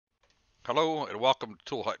Hello and welcome to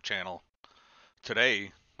Tool Hut channel.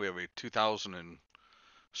 Today we have a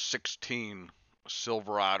 2016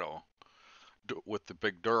 Silverado with the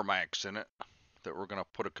big Duramax in it that we're going to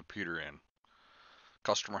put a computer in.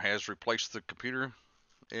 Customer has replaced the computer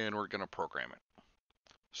and we're going to program it.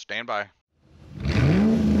 Stand by.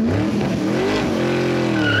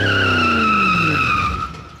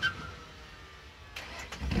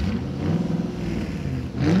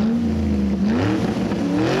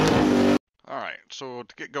 Alright, so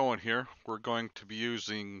to get going here, we're going to be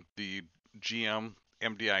using the GM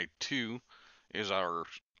MDI2 as our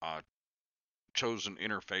chosen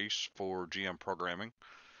interface for GM programming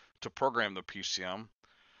to program the PCM.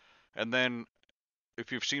 And then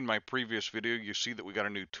if you've seen my previous video, you see that we got a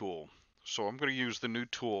new tool. So I'm going to use the new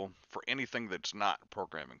tool for anything that's not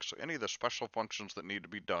programming. So any of the special functions that need to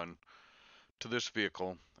be done to this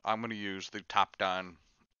vehicle, I'm going to use the top-down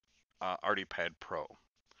ArtiPad Pro.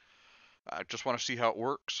 I just want to see how it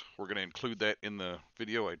works. We're going to include that in the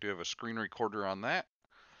video. I do have a screen recorder on that.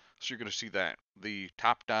 So you're going to see that. The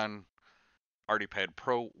top-down ArtiPad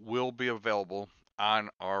Pro will be available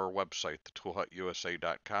on our website,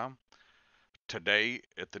 thetoolhutusa.com. Today,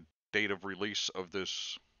 at the date of release of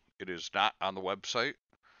this, it is not on the website,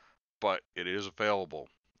 but it is available.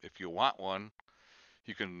 If you want one,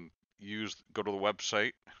 you can go to the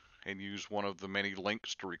website and use one of the many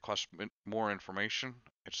links to request more information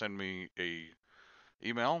and send me a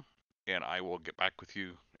email, and I will get back with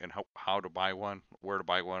you and how to buy one, where to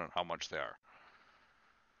buy one, and how much they are.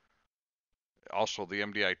 Also, the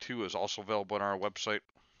MDI2 is also available on our website.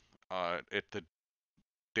 At the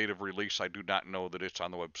date of release, I do not know that it's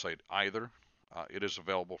on the website either. It is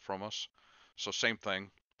available from us. So same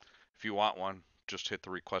thing. If you want one, just hit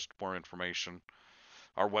the request more information.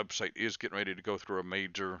 Our website is getting ready to go through a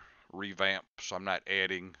major revamp, so I'm not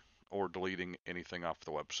adding or deleting anything off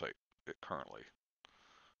the website currently.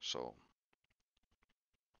 So,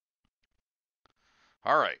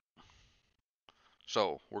 all right.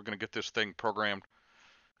 So we're going to get this thing programmed.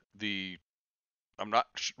 I'm not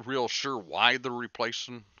real sure why they're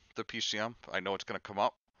replacing the PCM. I know it's going to come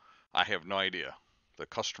up. I have no idea. The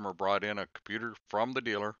customer brought in a computer from the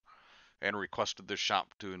dealer and requested this shop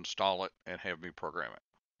to install it and have me program it.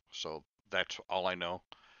 So that's all I know.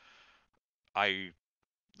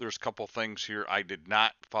 There's a couple things here. I did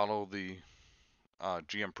not follow the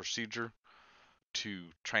GM procedure to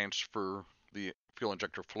transfer the fuel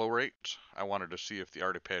injector flow rates. I wanted to see if the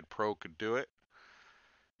ArtiPad Pro could do it.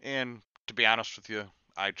 And to be honest with you,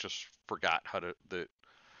 I just forgot that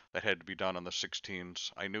had to be done on the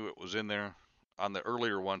 16s. I knew it was in there. On the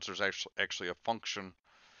earlier ones, there's actually a function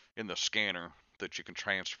in the scanner that you can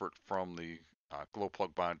transfer it from the glow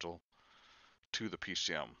plug module to the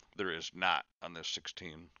PCM. There is not on this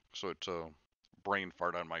 16, so it's a brain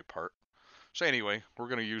fart on my part. So anyway, we're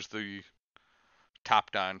going to use the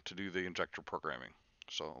top-down to do the injector programming.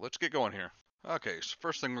 So let's get going here. Okay, so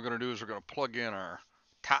first thing we're going to do is we're going to plug in our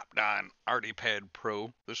top-down ArtiPad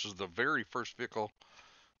Pro. This is the very first vehicle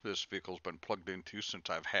this vehicle's been plugged into since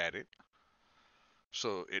I've had it.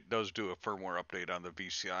 So it does do a firmware update on the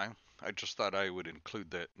VCI. I just thought I would include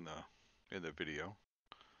that in the video.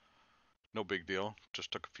 No big deal. Just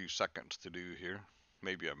took a few seconds to do here.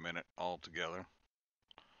 Maybe a minute altogether.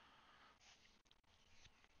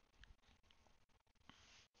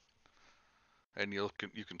 And you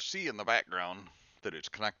can see in the background that it's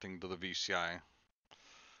connecting to the VCI.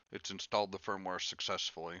 It's installed the firmware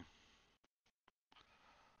successfully.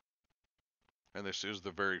 And this is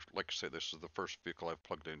like I said, this is the first vehicle I've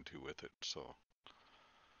plugged into with it. So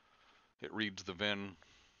it reads the VIN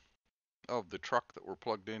of the truck that we're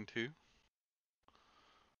plugged into.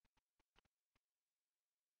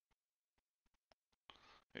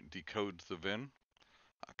 It decodes the VIN.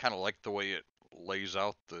 I kind of like the way it lays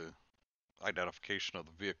out the identification of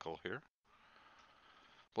the vehicle here.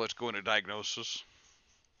 But let's go into diagnosis.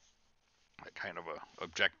 Kind of a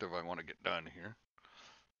objective I want to get done here.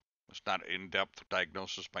 It's not an in-depth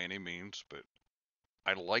diagnosis by any means, but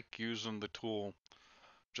I like using the tool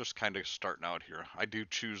just kind of starting out here. I do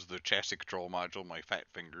choose the chassis control module, my fat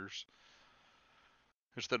fingers,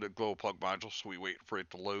 instead of glow plug module, so we wait for it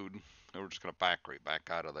to load. And we're just going to back right back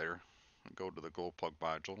out of there and go to the glow plug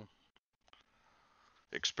module.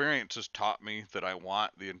 Experience has taught me that I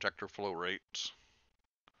want the injector flow rates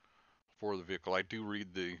for the vehicle. I do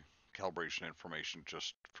read the calibration information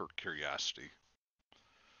just for curiosity.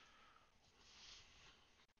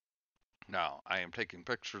 Now, I am taking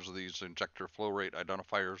pictures of these injector flow rate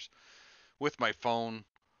identifiers with my phone,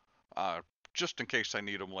 just in case I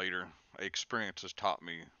need them later. Experience has taught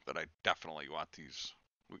me that I definitely want these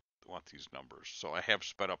want these numbers. So I have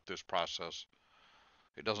sped up this process.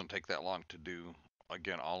 It doesn't take that long to do.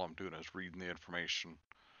 Again, all I'm doing is reading the information,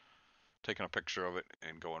 taking a picture of it,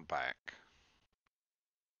 and going back.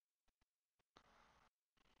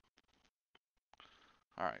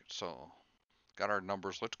 All right, so got our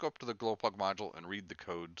numbers. Let's go up to the glow plug module and read the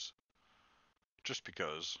codes, just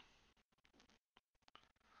because,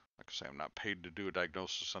 like I say, I'm not paid to do a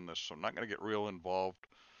diagnosis on this, so I'm not going to get real involved.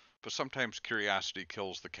 But sometimes curiosity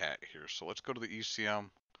kills the cat here. So let's go to the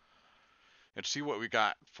ECM and see what we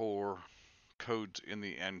got for codes in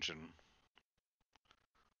the engine.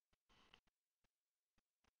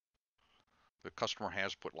 The customer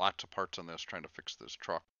has put lots of parts on this trying to fix this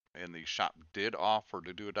truck, and the shop did offer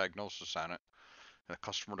to do a diagnosis on it, and the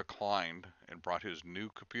customer declined and brought his new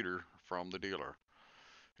computer from the dealer.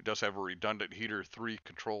 It does have a redundant heater 3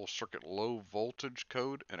 control circuit low voltage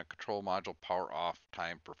code and a control module power off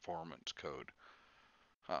time performance code.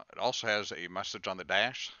 It also has a message on the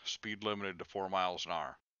dash, speed limited to 4 miles an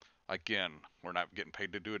hour. Again, we're not getting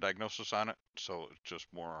paid to do a diagnosis on it, so it's just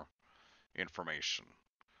more information.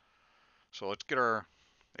 So let's get our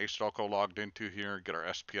ACE-Delco logged into here, get our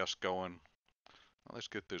SPS going. Now let's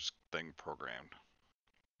get this thing programmed.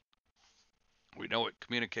 We know it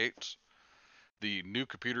communicates. The new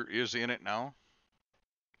computer is in it now.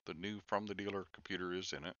 The new from the dealer computer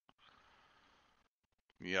is in it.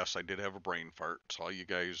 Yes, I did have a brain fart. So all you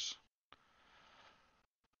guys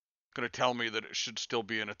gonna tell me that it should still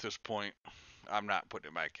be in at this point. I'm not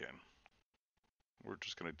putting it back in. We're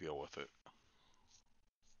just gonna deal with it.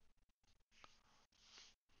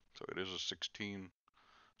 So it is a 16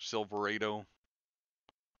 Silverado.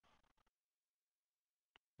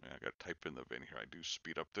 Yeah, I gotta type in the VIN here. I do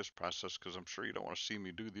speed up this process because I'm sure you don't want to see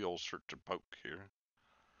me do the old search and poke here.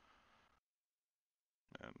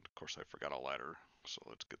 And of course I forgot a letter, so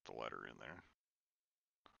let's get the letter in there.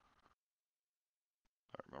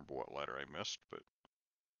 I don't remember what letter I missed, but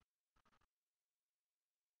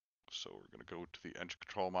so we're gonna go to the engine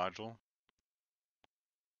control module.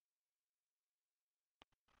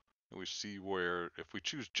 And we see where if we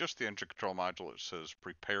choose just the engine control module, it says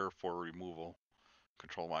prepare for removal,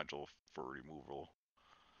 control module for removal.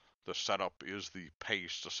 The setup is the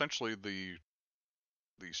paste. Essentially the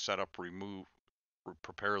setup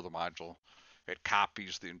prepare the module. It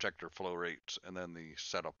copies the injector flow rates, and then the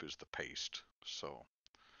setup is the paste. So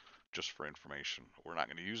just for information, we're not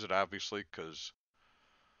going to use it obviously because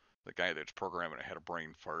the guy that's programming it had a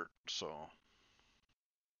brain fart. So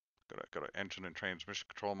got an engine and transmission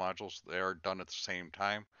control modules. They are done at the same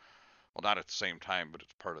time. Well, not at the same time, but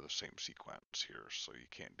it's part of the same sequence here. So you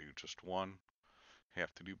can't do just one. You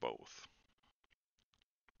have to do both.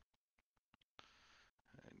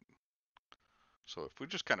 And so if we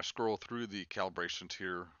just kind of scroll through the calibrations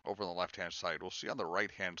here, over on the left-hand side, we'll see on the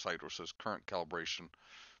right-hand side where it says current calibration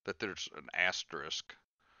that there's an asterisk.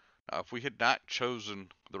 Now, if we had not chosen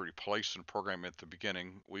the replace and program at the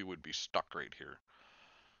beginning, we would be stuck right here.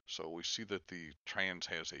 So we see that the trans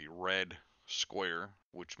has a red square,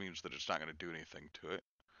 which means that it's not going to do anything to it.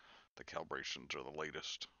 The calibrations are the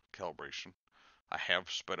latest calibration. I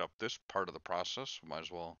have sped up this part of the process. Might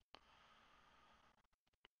as well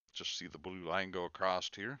just see the blue line go across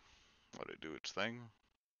here. Let it do its thing.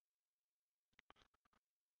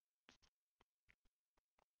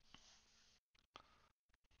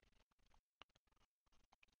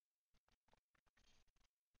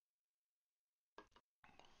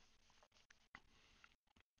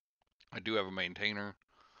 I do have a maintainer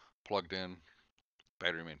plugged in,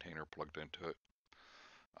 battery maintainer plugged into it.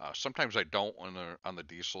 Sometimes I don't when they're on the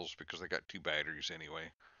diesels because they got two batteries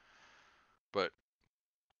anyway. But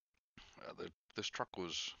this truck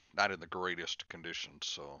was not in the greatest condition,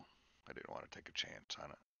 so I didn't want to take a chance on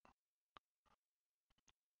it.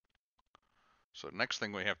 So next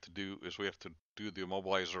thing we have to do is we have to do the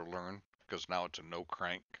Immobilizer Learn because now it's a no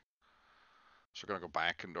crank. So we're going to go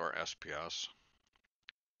back into our SPS.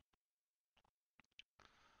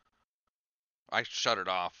 I shut it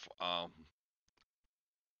off.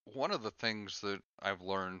 One of the things that I've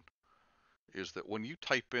learned is that when you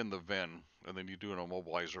type in the VIN and then you do an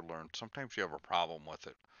Immobilizer Learn, sometimes you have a problem with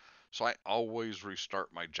it. So I always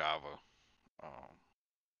restart my Java. Um,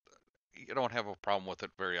 you don't have a problem with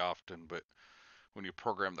it very often, but when you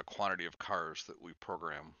program the quantity of cars that we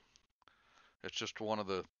program, it's just one of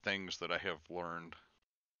the things that I have learned.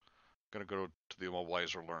 I'm going to go to the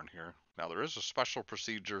Immobilizer Learn here. Now there is a special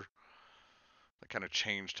procedure that kind of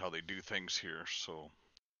changed how they do things here. So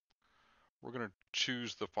we're going to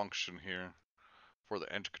choose the function here for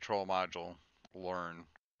the engine control module learn.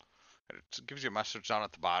 And it gives you a message down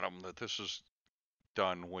at the bottom that this is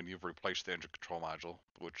done when you've replaced the engine control module,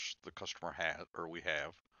 which the customer has, or we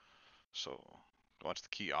have. So once the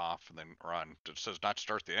key off and then run, it says not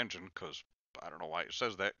start the engine because I don't know why it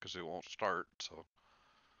says that because it won't start. So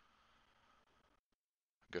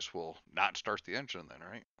I guess we'll not start the engine then,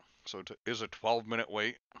 right? So it is a 12-minute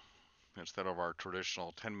wait instead of our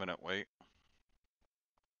traditional 10-minute wait.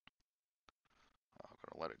 I'm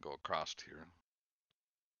going to let it go across here.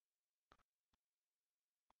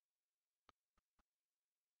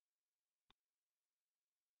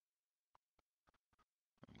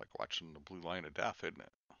 Like watching the blue line of death, isn't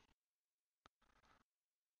it?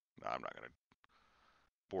 No, I'm not going to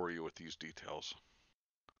bore you with these details.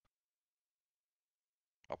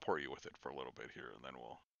 I'll bore you with it for a little bit here, and then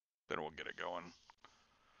we'll get it going.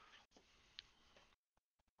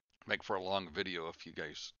 Make for a long video if you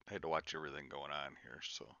guys had to watch everything going on here.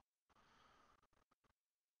 So,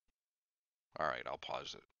 all right, I'll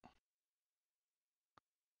pause it.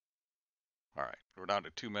 All right, we're down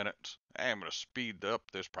to 2 minutes. I'm going to speed up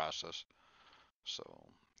this process. So,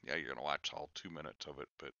 yeah, you're going to watch all 2 minutes of it,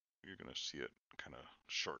 but you're going to see it kind of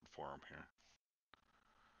short form here.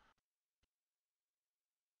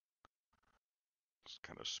 Just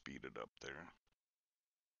kind of speed it up there.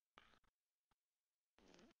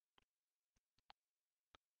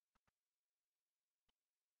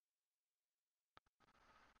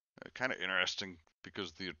 Kind of interesting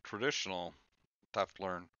because the traditional Theft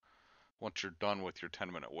Learn, once you're done with your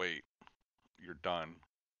 10-minute wait, you're done.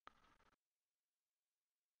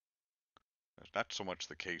 That's not so much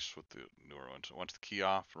the case with the newer ones. So once the key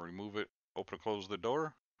off and remove it, open and close the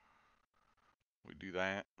door, we do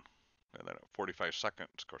that. And then at 45 seconds,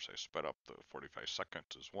 of course I sped up the 45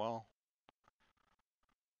 seconds as well.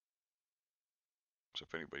 So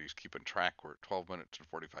if anybody's keeping track, we're at 12 minutes and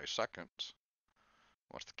 45 seconds.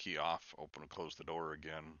 Once the key off, open and close the door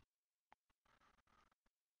again.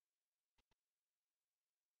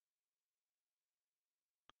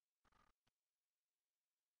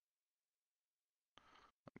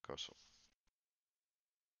 So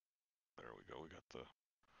there we go. We got the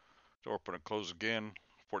door open and close again.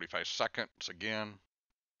 45 seconds again.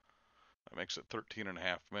 That makes it 13 and a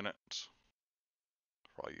half minutes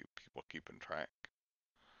for all you people keeping track.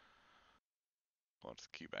 Once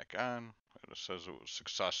the key back on, and it says it was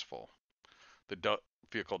successful. The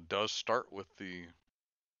vehicle does start with the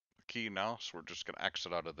key now, so we're just going to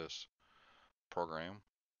exit out of this program.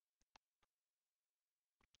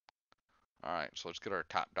 All right, so let's get our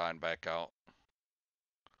top down back out.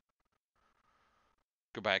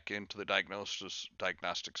 Go back into the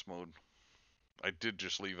diagnostics mode. I did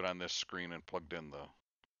just leave it on this screen and plugged in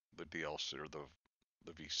the DLC or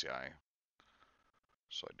the VCI.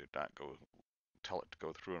 So I did not go tell it to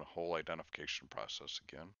go through a whole identification process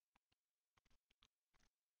again.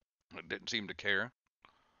 It didn't seem to care.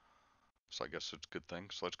 So I guess it's a good thing.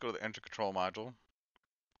 So let's go to the engine control module.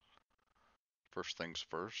 First things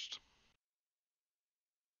first.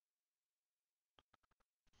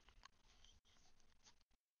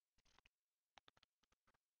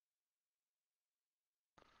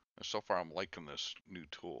 And so far I'm liking this new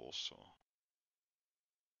tool, so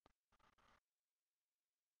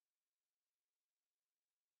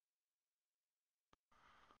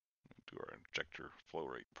do our injector flow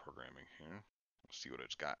rate programming here. Let's see what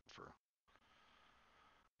it's got for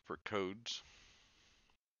codes.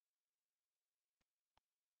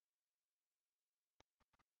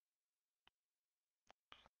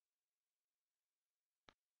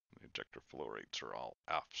 The injector flow rates are all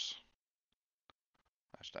F's.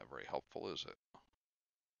 That's not very helpful, is it?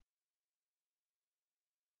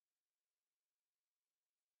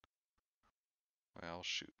 Well,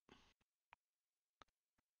 shoot.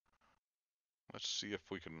 Let's see if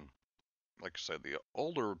we can, like I said, the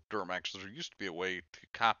older Duramax, there used to be a way to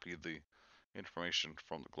copy the information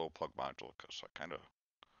from the glow plug module, because I kind of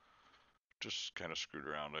screwed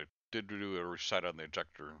around. I did do a reset on the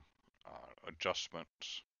injector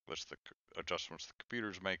adjustments. That's the adjustments the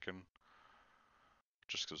computer's making.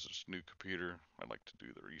 Just because it's a new computer, I like to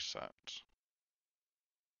do the resets.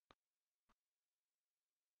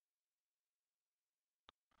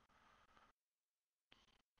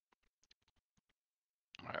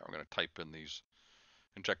 All right, we're going to type in these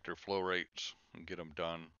injector flow rates and get them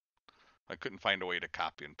done. I couldn't find a way to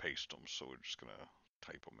copy and paste them, so we're just going to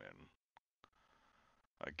type them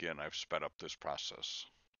in. Again, I've sped up this process,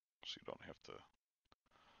 so you don't have to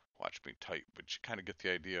watch me type, but you kind of get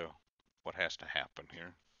the idea what has to happen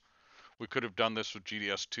here. We could have done this with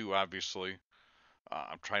GDS2, obviously.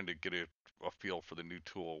 I'm trying to get a feel for the new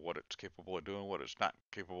tool, what it's capable of doing, what it's not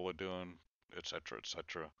capable of doing, etc.,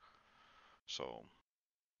 etc. So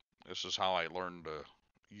This is how I learned to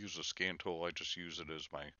use a scan tool. I just use it as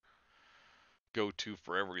my go-to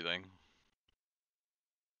for everything.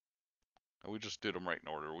 And we just did them right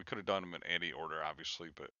in order. We could have done them in any order, obviously,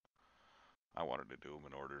 but I wanted to do them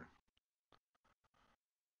in order.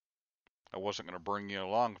 I wasn't going to bring you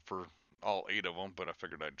along for all 8 of them, but I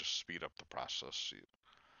figured I'd just speed up the process so you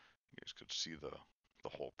guys could see the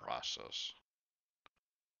whole process.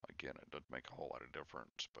 Again, it doesn't make a whole lot of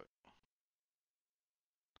difference, but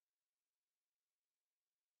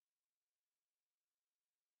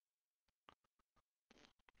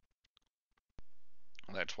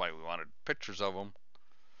that's why we wanted pictures of them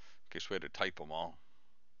in case we had to type them all.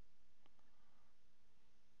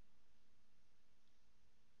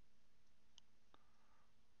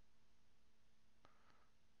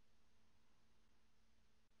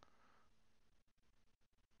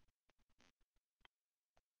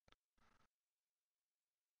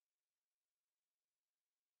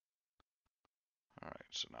 All right,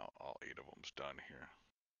 so now all 8 of them's done here.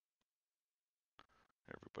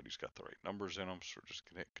 Everybody's got the right numbers in them, so we're just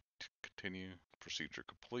going to continue. Procedure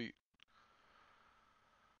complete.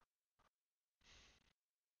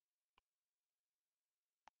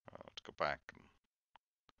 Let's go back and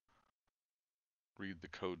read the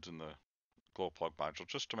codes in the glow plug module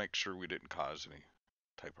just to make sure we didn't cause any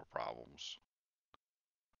type of problems.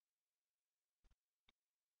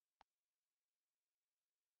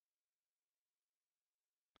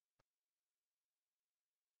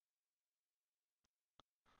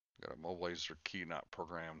 Got a Immobilizer key not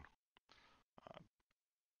programmed.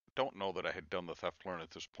 Don't know that I had done the theft learn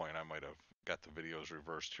at this point. I might have got the videos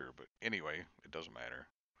reversed here, but anyway, it doesn't matter.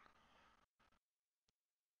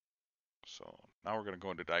 So now we're going to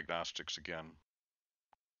go into diagnostics again.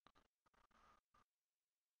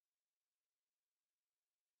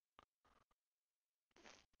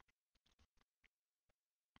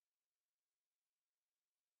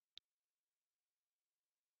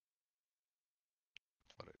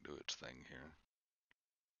 Let it do its thing here.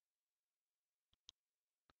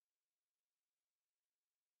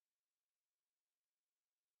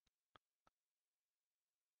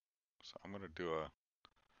 So I'm going to do a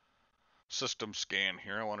system scan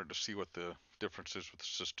here. I wanted to see what the difference is with the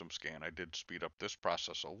system scan. I did speed up this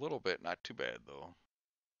process a little bit, not too bad though.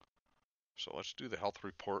 So let's do the health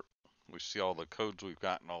report. We see all the codes we've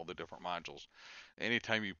got in all the different modules.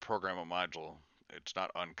 Anytime you program a module, it's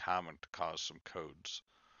not uncommon to cause some codes.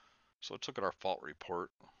 So let's look at our fault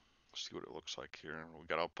report. See what it looks like here. We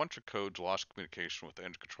got a bunch of codes, lost communication with the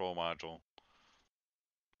engine control module.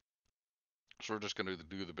 So we're just going to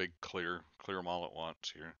do the big clear them all at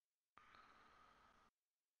once here.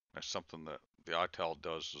 That's something that the ITEL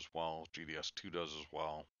does as well, GDS2 does as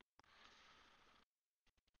well.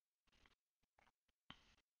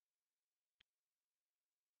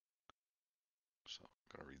 So I'm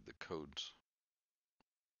going to read the codes.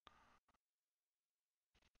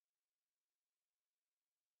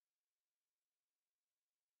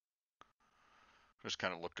 Just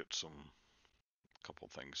kind of looked at couple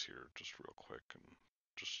things here just real quick and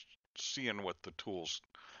just seeing what the tools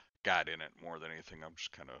got in it more than anything. I'm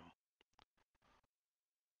just kind of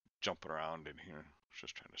jumping around in here,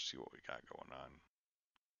 just trying to see what we got going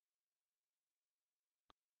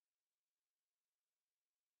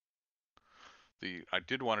on. I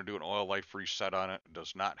did want to do an oil life reset on it. It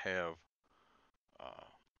does not have,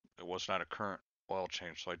 it was not a current oil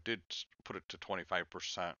change, so I did put it to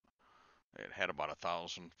 25%. It had about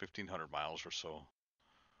 1,500 miles or so,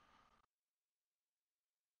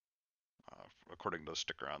 according to the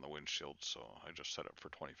sticker on the windshield, so I just set it for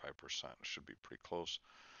 25%. It should be pretty close.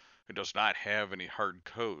 It does not have any hard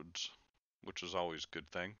codes, which is always a good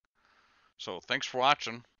thing. So thanks for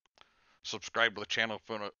watching. Subscribe to the channel if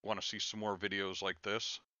you want to see some more videos like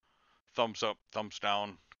this. Thumbs up, thumbs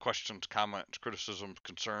down, questions, comments, criticisms,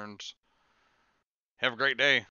 concerns. Have a great day.